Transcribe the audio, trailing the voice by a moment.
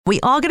We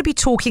are going to be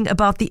talking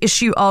about the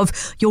issue of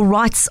your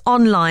rights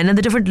online and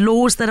the different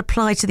laws that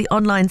apply to the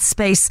online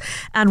space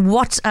and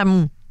what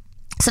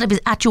sort of is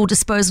at your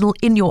disposal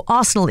in your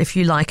arsenal, if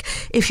you like,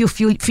 if you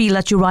feel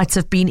that your rights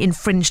have been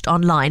infringed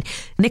online.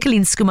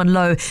 Nicolene Schoeman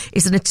Louw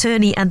is an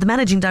attorney and the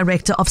managing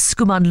director of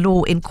Schoeman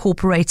Law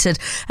Incorporated.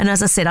 And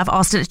as I said, I've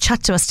asked her to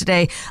chat to us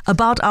today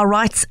about our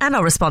rights and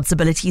our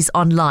responsibilities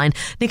online.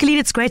 Nicolene,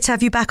 it's great to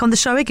have you back on the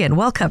show again.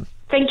 Welcome.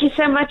 Thank you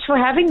so much for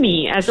having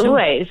me, as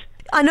always.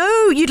 I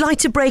know you'd like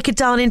to break it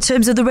down in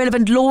terms of the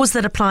relevant laws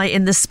that apply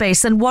in this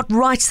space and what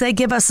rights they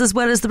give us as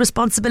well as the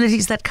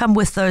responsibilities that come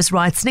with those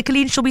rights.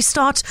 Nicolene, shall we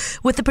start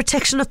with the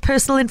Protection of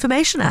Personal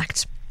Information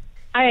Act?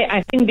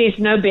 I think there's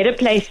no better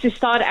place to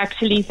start,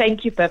 actually.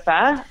 Thank you,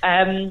 Pippa.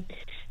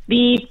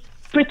 The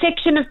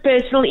Protection of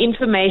Personal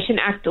Information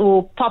Act,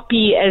 or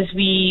POPI as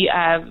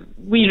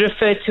we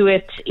refer to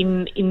it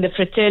in the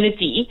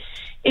fraternity,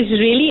 is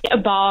really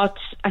about,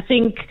 I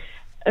think,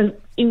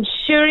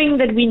 ensuring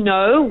that we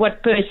know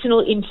what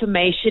personal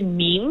information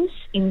means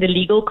in the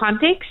legal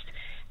context.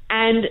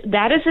 And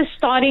that as a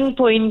starting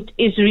point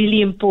is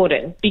really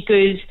important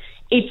because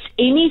it's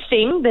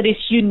anything that is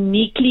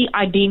uniquely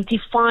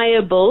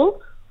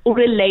identifiable or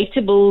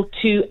relatable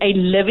to a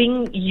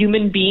living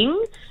human being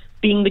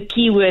the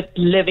keyword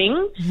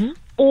living,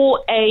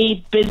 or a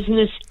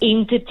business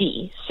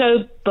entity.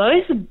 So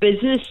both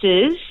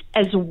businesses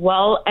as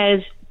well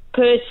as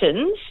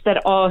persons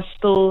that are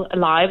still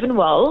alive and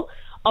well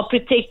are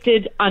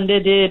protected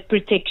under the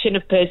Protection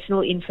of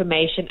Personal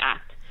Information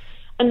Act.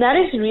 And that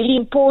is really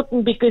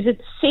important because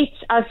it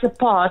sets us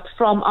apart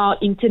from our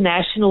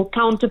international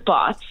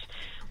counterparts,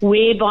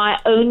 whereby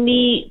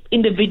only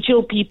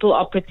individual people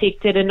are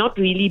protected and not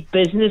really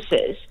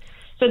businesses.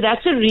 So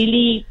that's a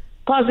really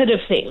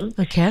positive thing.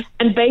 Okay.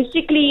 And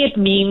basically it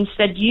means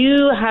that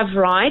you have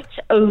rights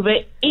over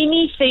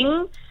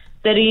anything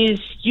that is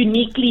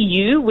uniquely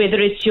you,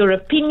 whether it's your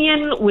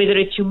opinion, whether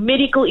it's your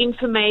medical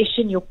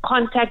information, your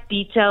contact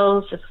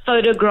details, a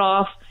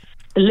photograph.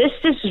 The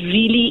list is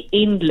really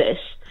endless.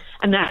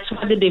 And that's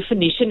why the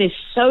definition is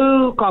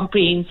so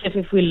comprehensive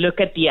if we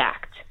look at the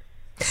Act.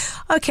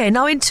 Okay,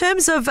 now in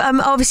terms of,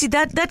 obviously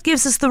that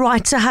gives us the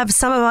right to have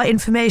some of our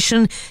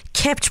information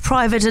kept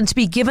private and to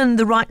be given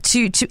the right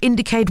to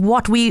indicate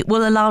what we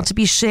will allow to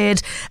be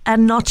shared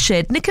and not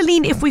shared.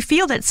 Nicolene, if we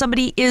feel that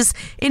somebody is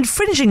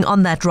infringing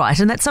on that right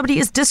and that somebody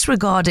is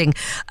disregarding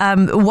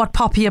what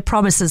POPIA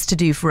promises to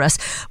do for us,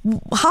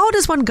 how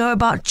does one go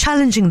about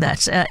challenging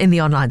that in the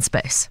online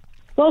space?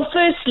 Well,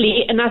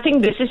 firstly, and I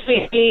think this is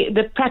where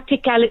the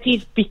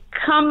practicalities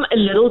become a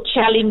little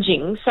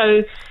challenging.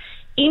 So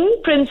in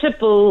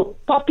principle,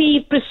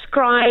 POPI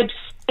prescribes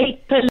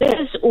 8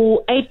 pillars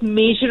or 8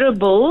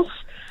 measurables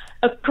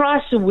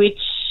across which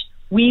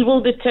we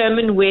will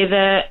determine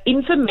whether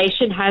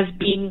information has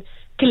been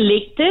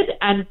collected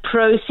and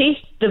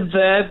processed, the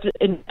verb,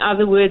 in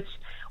other words,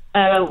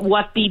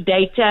 what the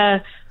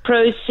data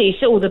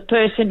processor or the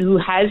person who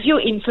has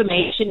your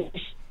information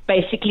is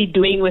basically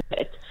doing with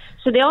it.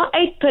 So there are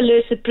 8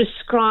 pillars that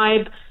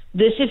prescribe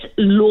this is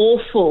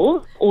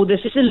lawful, or this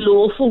is a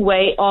lawful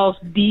way of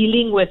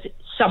dealing with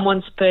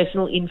someone's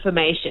personal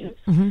information.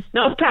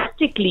 Now,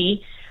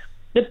 practically,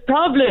 the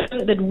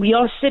problem that we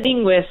are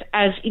sitting with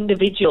as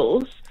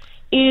individuals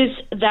is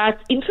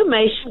that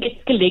information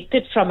gets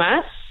collected from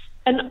us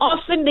and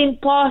often then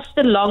passed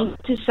along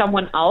to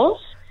someone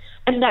else.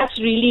 And that's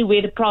really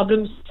where the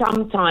problem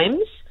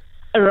sometimes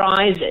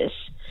arises.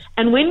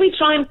 And when we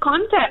try and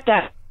contact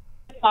that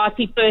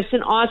party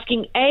person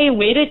asking, A,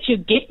 where did you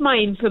get my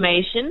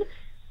information?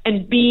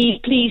 And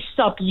B, please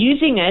stop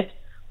using it,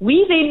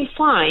 we then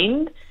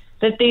find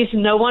that there's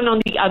no one on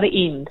the other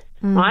end,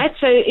 right?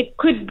 So it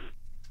could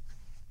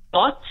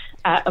be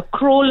a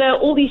crawler,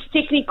 all these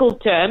technical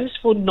terms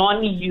for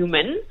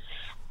non-human,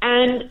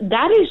 and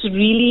that is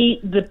really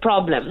the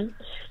problem.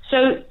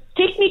 So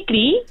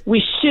technically,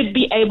 we should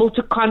be able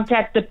to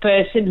contact the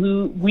person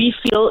who we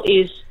feel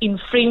is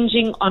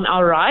infringing on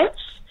our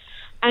rights,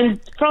 and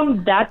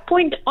from that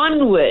point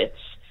onwards,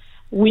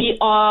 we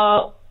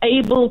are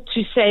able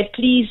to say,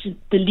 please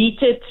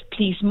delete it,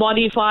 please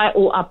modify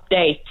or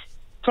update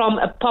from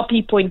a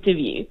POPI point of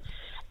view.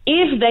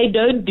 If they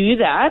don't do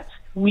that,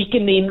 we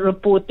can then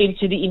report them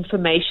to the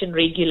information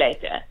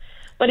regulator.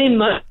 But in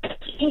most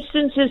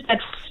instances, that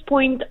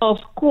point of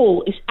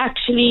call is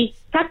actually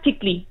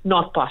practically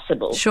not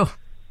possible. Sure.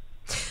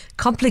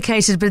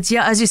 Complicated, but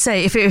yeah, as you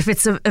say, if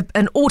it's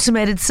an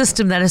automated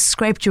system that has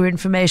scraped your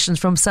information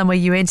from somewhere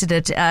you entered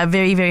it,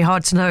 very, very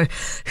hard to know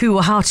who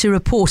or how to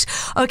report.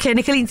 Okay,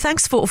 Nicolene,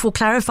 thanks for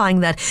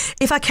clarifying that.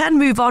 If I can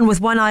move on with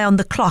one eye on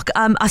the clock,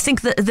 I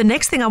think the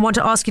next thing I want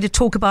to ask you to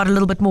talk about a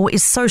little bit more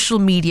is social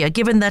media,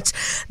 given that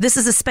this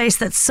is a space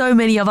that so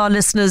many of our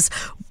listeners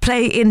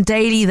play in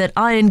daily, that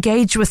I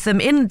engage with them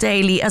in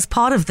daily as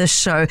part of this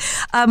show.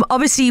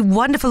 Obviously,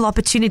 wonderful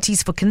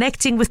opportunities for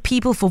connecting with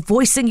people, for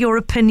voicing your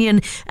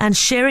opinion and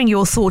sharing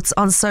your thoughts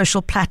on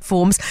social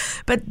platforms.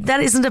 But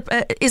that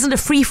isn't a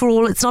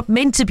free-for-all. It's not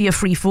meant to be a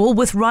free-for-all.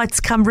 With rights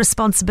come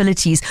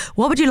responsibilities.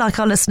 What would you like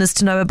our listeners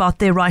to know about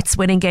their rights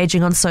when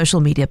engaging on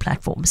social media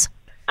platforms?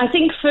 I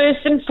think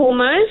first and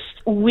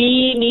foremost,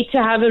 we need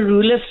to have a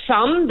rule of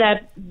thumb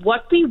that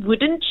what we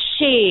wouldn't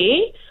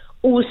share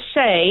or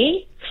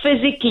say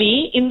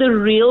physically in the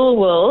real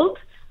world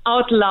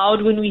out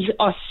loud when we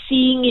are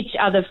seeing each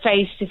other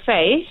face to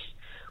face,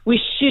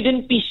 we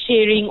shouldn't be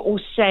sharing or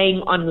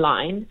saying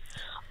online.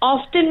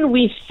 Often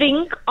we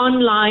think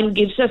online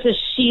gives us a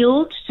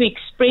shield to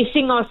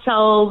expressing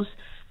ourselves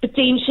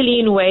potentially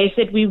in ways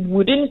that we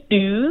wouldn't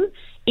do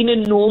in a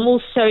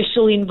normal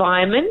social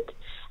environment.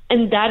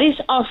 And that is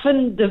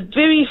often the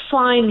very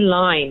fine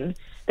line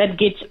that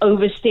gets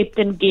overstepped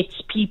and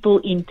gets people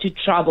into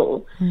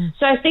trouble.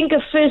 So I think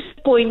a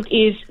first point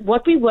is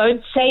what we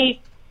won't say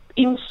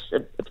in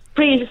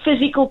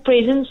physical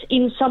presence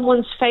in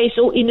someone's face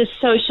or in a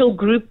social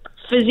group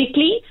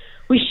physically,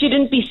 we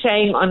shouldn't be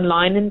saying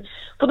online. And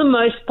for the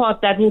most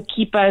part, that will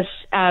keep us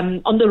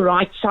on the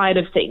right side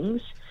of things.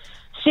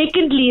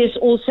 Secondly is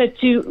also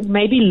to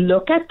maybe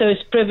look at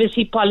those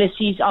privacy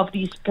policies of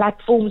these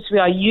platforms we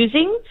are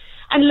using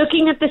and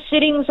looking at the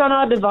settings on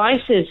our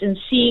devices and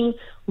seeing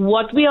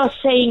what we are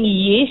saying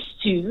yes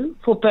to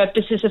for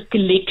purposes of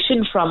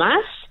collection from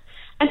us,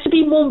 and to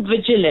be more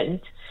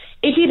vigilant.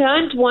 If you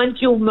don't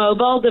want your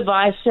mobile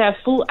device to have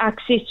full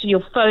access to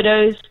your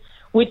photos,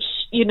 which,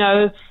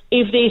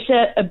 if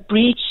there's a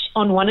breach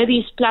on one of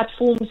these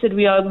platforms that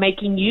we are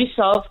making use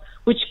of,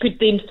 which could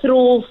then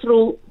throw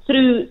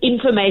through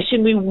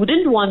information we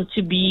wouldn't want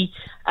to be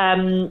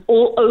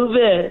all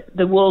over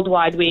the World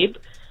Wide Web,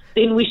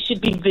 then we should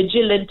be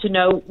vigilant to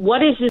know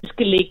what is this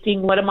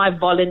collecting, what am I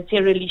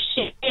voluntarily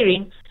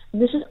sharing.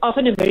 And this is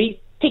often a very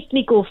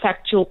technical,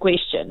 factual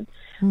question.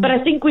 But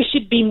I think we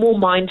should be more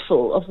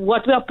mindful of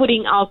what we are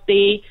putting out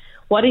there.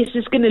 What is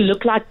this going to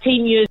look like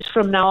 10 years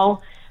from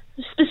now?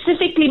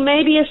 Specifically,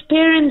 maybe as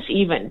parents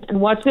even, and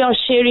what we are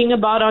sharing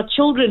about our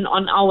children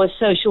on our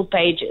social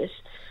pages.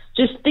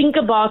 Just think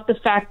about the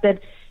fact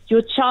that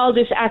your child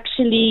is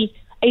actually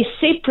a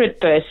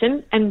separate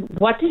person, and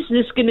what is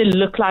this going to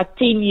look like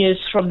 10 years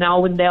from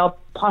now when they are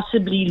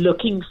possibly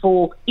looking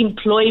for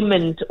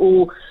employment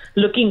or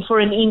looking for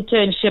an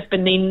internship,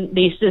 and then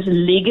there's this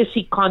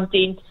legacy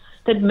content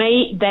that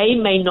they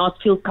may not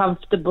feel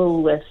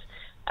comfortable with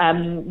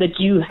that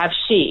you have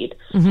shared.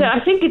 So I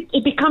think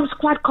it becomes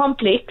quite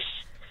complex,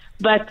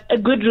 but a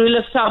good rule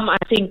of thumb, I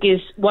think,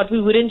 is what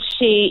we wouldn't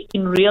share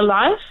in real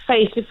life,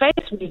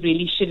 face-to-face, we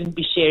really shouldn't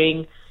be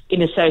sharing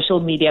in a social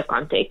media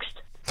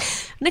context.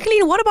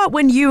 Nicolene, what about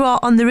when you are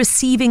on the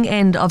receiving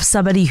end of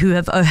somebody who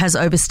has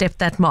overstepped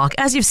that mark?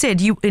 As you've said,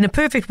 in a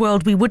perfect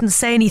world, we wouldn't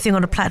say anything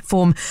on a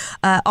platform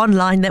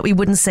online that we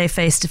wouldn't say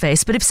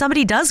face-to-face. But if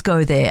somebody does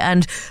go there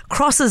and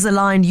crosses the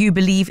line, you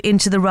believe,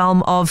 into the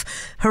realm of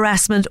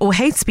harassment or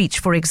hate speech,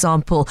 for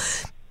example,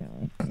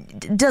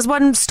 does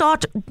one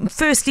start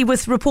firstly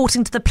with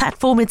reporting to the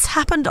platform it's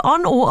happened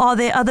on, or are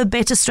there other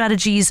better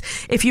strategies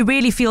if you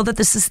really feel that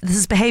this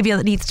is behavior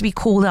that needs to be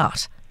called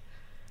out?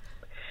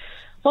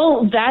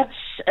 Well, that's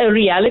a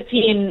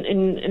reality,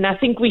 and I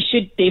think we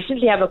should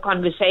definitely have a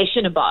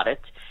conversation about it.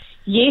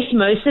 Yes,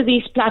 most of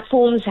these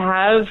platforms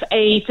have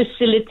a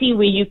facility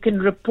where you can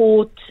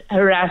report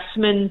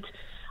harassment,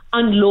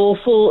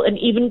 unlawful, and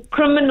even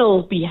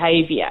criminal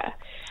behavior.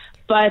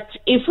 But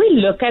if we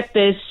look at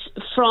this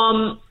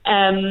from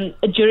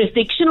a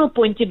jurisdictional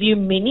point of view,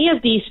 many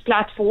of these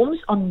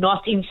platforms are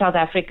not in South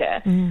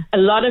Africa. A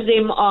lot of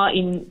them are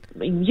in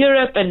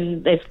Europe,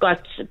 and they've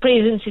got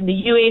presence in the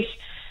US.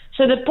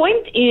 So the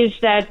point is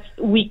that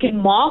we can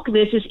mark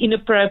this as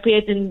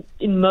inappropriate, and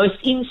in most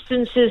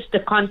instances the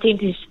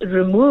content is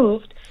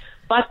removed.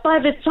 But by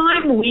the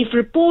time we've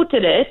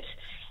reported it,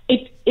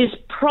 it is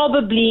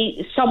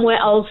probably somewhere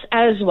else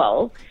as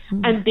well.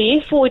 And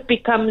therefore it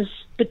becomes,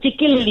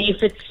 particularly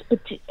if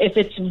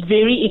it's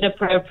very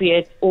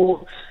inappropriate,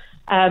 or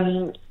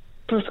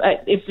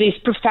if there's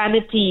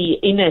profanity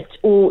in it,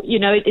 or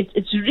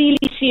it's really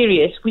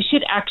serious, we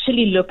should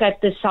actually look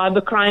at the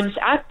Cybercrimes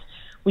Act.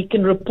 We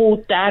can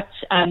report that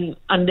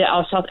under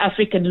our South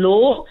African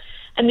law.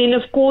 And then,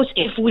 of course,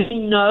 if we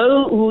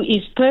know who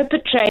is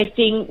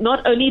perpetrating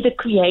not only the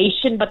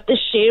creation but the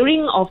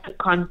sharing of the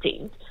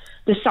content,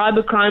 the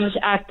Cybercrimes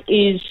Act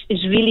is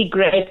really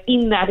great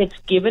in that it's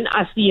given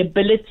us the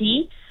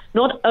ability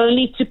not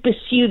only to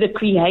pursue the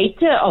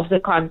creator of the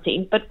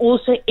content, but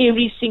also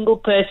every single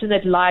person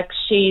that likes,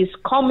 shares,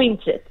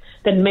 comments it,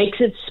 that makes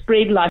it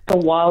spread like a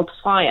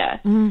wildfire.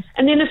 And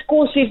then, of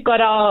course, we've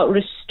got our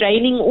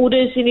restraining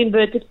orders, in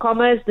inverted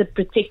commas, the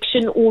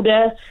protection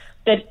order,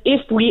 that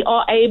if we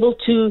are able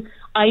to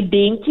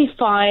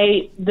identify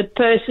the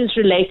persons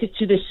related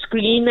to the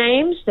screen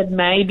names that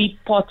may be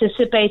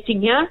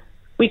participating here,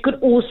 we could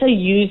also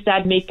use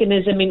that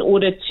mechanism in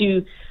order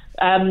to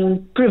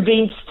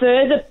prevent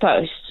further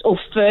posts or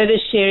further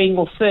sharing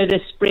or further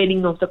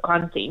spreading of the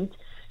content.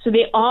 So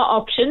there are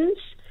options.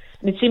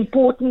 And it's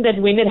important that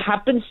when it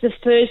happens the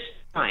first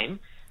time,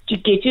 to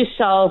get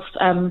yourself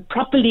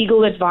proper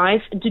legal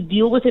advice and to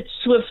deal with it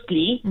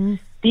swiftly.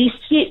 These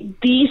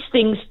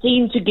things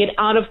tend to get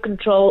out of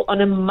control on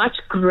a much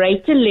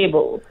greater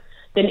level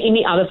than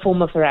any other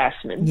form of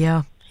harassment.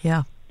 Yeah.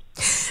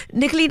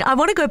 Nicolene, I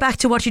want to go back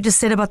to what you just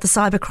said about the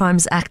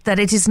Cybercrimes Act, that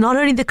it is not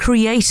only the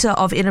creator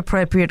of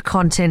inappropriate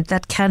content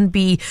that can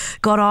be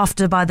got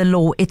after by the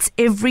law, it's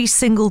every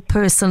single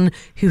person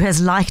who has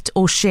liked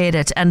or shared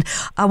it. And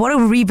I want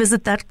to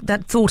revisit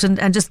that thought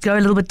and just go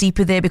a little bit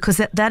deeper there, because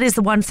that is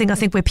the one thing I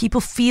think where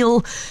people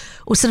feel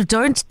or sort of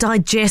don't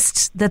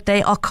digest that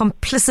they are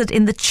complicit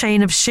in the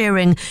chain of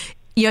sharing.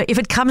 You know, if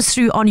it comes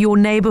through on your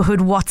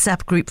neighborhood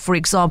WhatsApp group, for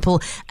example,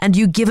 and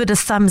you give it a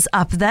thumbs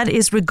up, that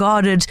is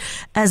regarded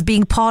as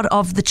being part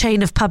of the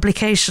chain of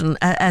publication,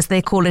 as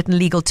they call it in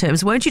legal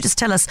terms. Won't you just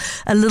tell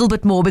us a little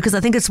bit more? Because I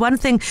think it's one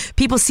thing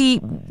people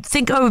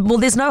think, oh, well,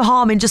 there's no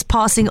harm in just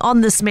passing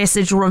on this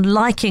message or on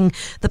liking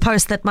the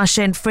post that my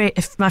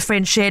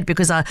friend shared,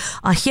 because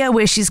I hear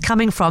where she's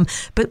coming from,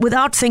 but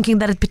without thinking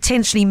that it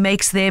potentially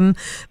makes them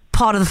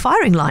part of the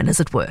firing line, as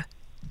it were.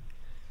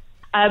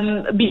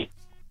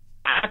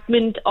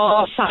 Enactment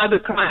of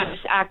Cybercrimes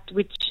Act,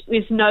 which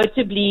is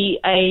notably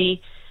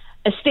a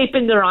step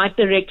in the right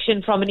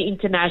direction from an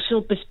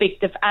international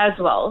perspective as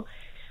well.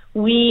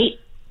 We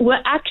were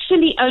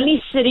actually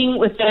only sitting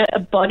with a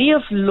body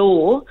of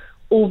law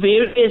or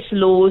various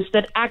laws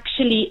that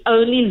actually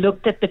only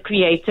looked at the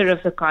creator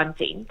of the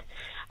content.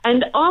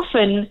 And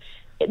often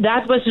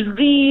that was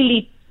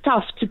really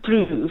tough to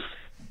prove.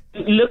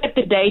 Look at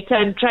the data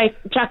and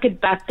track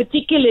it back,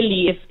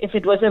 particularly if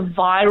it was a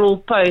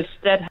viral post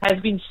that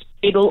has been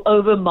spread all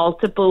over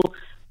multiple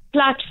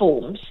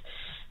platforms.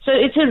 So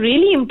it's a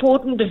really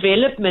important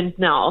development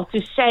now to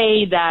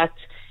say that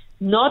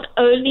not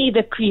only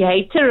the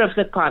creator of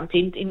the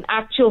content, in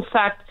actual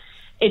fact,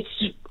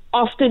 it's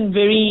often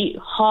very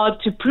hard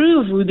to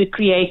prove who the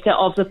creator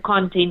of the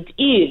content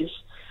is,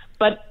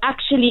 but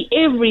actually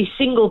every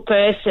single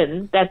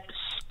person that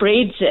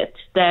spreads it,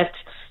 that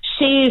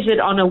shares it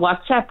on a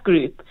WhatsApp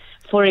group,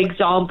 for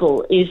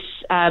example, is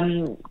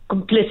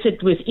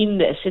complicit within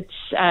this.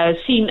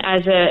 It's seen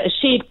as a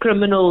shared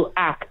criminal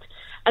act.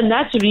 And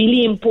that's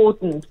really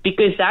important,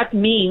 because that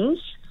means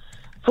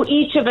for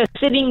each of us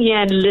sitting here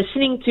and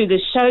listening to the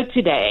show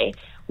today,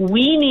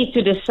 we need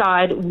to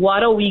decide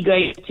what are we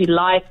going to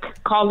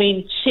like,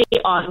 comment,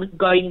 share on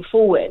going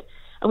forward.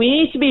 And we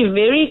need to be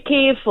very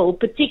careful,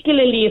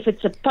 particularly if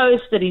it's a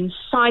post that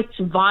incites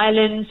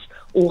violence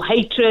or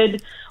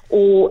hatred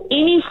or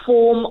any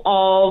form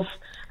of,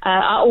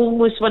 I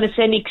almost want to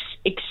say, an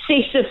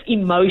excessive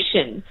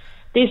emotion.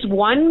 It's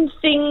one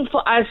thing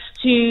for us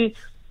to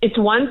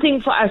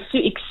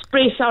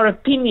express our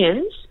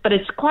opinions, but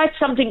it's quite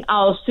something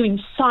else to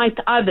incite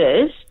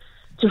others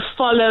to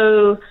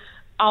follow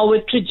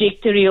our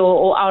trajectory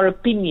or our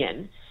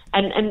opinion.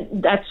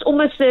 And that's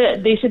almost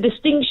there's a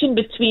distinction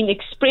between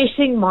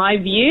expressing my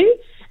view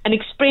and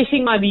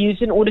expressing my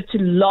views in order to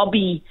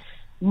lobby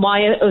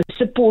my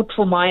support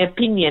for my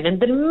opinion.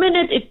 And the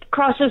minute it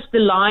crosses the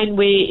line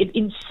where it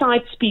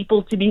incites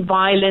people to be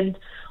violent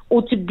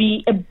or to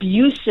be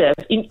abusive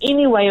in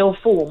any way or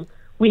form,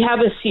 we have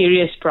a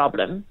serious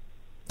problem.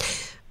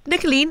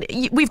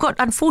 Nicolene, we've got,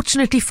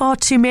 unfortunately, far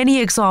too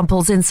many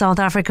examples in South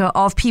Africa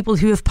of people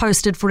who have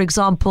posted, for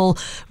example,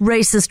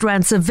 racist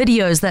rants of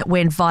videos that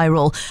went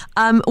viral.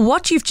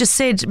 What you've just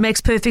said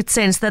makes perfect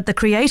sense, that the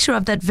creator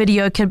of that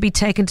video can be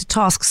taken to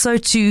task. So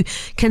too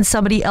can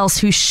somebody else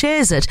who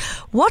shares it.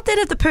 What then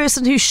of the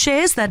person who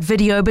shares that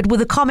video but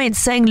with a comment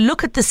saying,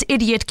 look at this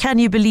idiot, can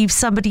you believe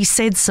somebody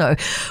said so?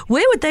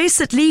 Where would they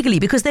sit legally?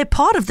 Because they're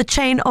part of the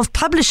chain of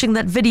publishing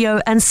that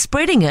video and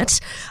spreading it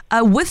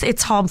with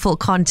its harmful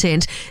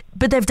content.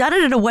 But they've done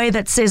it in a way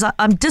that says,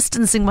 I'm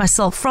distancing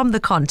myself from the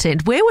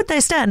content. Where would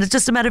they stand? It's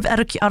just a matter of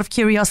out of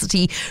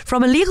curiosity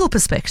from a legal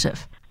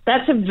perspective.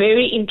 That's a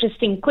very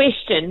interesting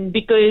question,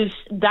 because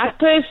that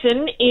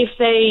person, if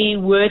they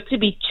were to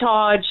be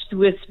charged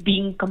with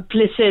being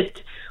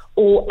complicit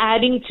or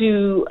adding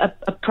to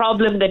a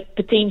problem that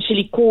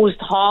potentially caused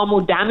harm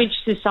or damage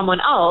to someone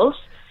else,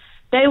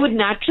 they would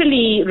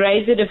naturally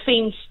raise a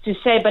defense to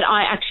say, but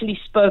I actually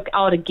spoke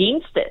out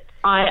against it.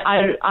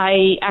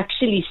 I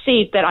actually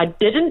said that I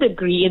didn't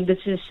agree and this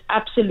is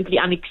absolutely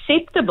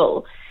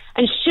unacceptable.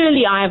 And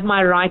surely I have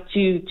my right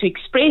to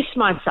express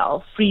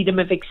myself, freedom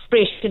of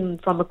expression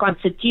from a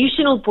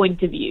constitutional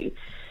point of view.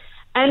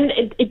 And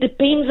it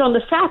depends on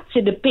the facts.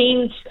 It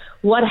depends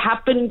what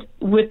happened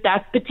with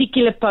that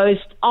particular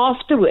post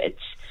afterwards.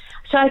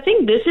 So I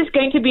think this is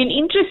going to be an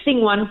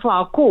interesting one for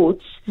our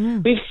courts.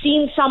 We've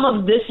seen some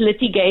of this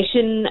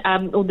litigation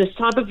or this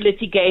type of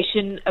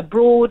litigation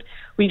abroad.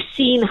 We've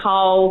seen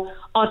how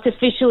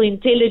artificial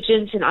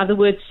intelligence, in other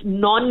words,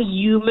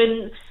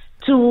 non-human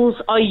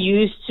tools, are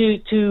used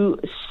to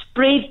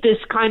spread this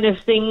kind of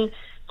thing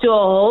to a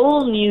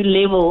whole new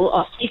level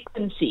of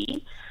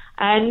frequency.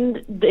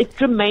 And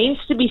it remains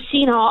to be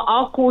seen how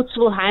our courts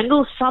will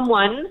handle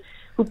someone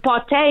who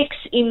partakes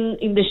in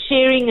the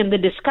sharing and the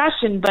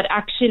discussion, but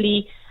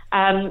actually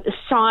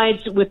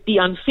sides with the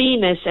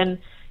unfairness. And,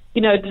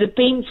 you know, it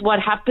depends what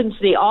happens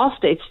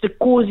thereafter. It's the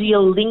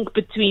causal link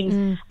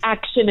between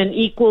action and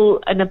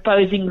equal and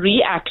opposing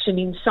reaction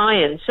in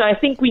science. So I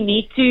think we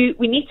need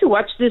to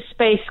watch this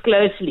space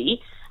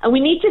closely, and we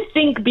need to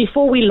think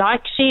before we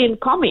like, share, and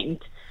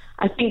comment.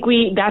 I think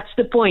that's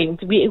the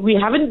point. We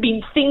haven't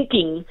been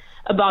thinking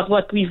about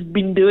what we've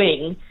been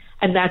doing,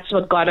 and that's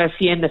what got us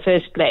here in the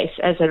first place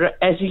as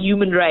a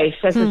human race,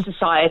 as a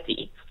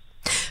society.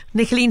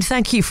 Nicolene,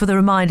 thank you for the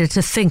reminder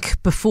to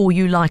think before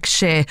you like,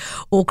 share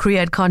or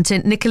create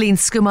content. Nicolene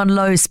Schoeman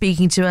Louw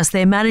speaking to us,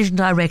 their Managing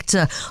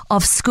Director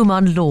of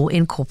Schoeman Louw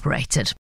Incorporated.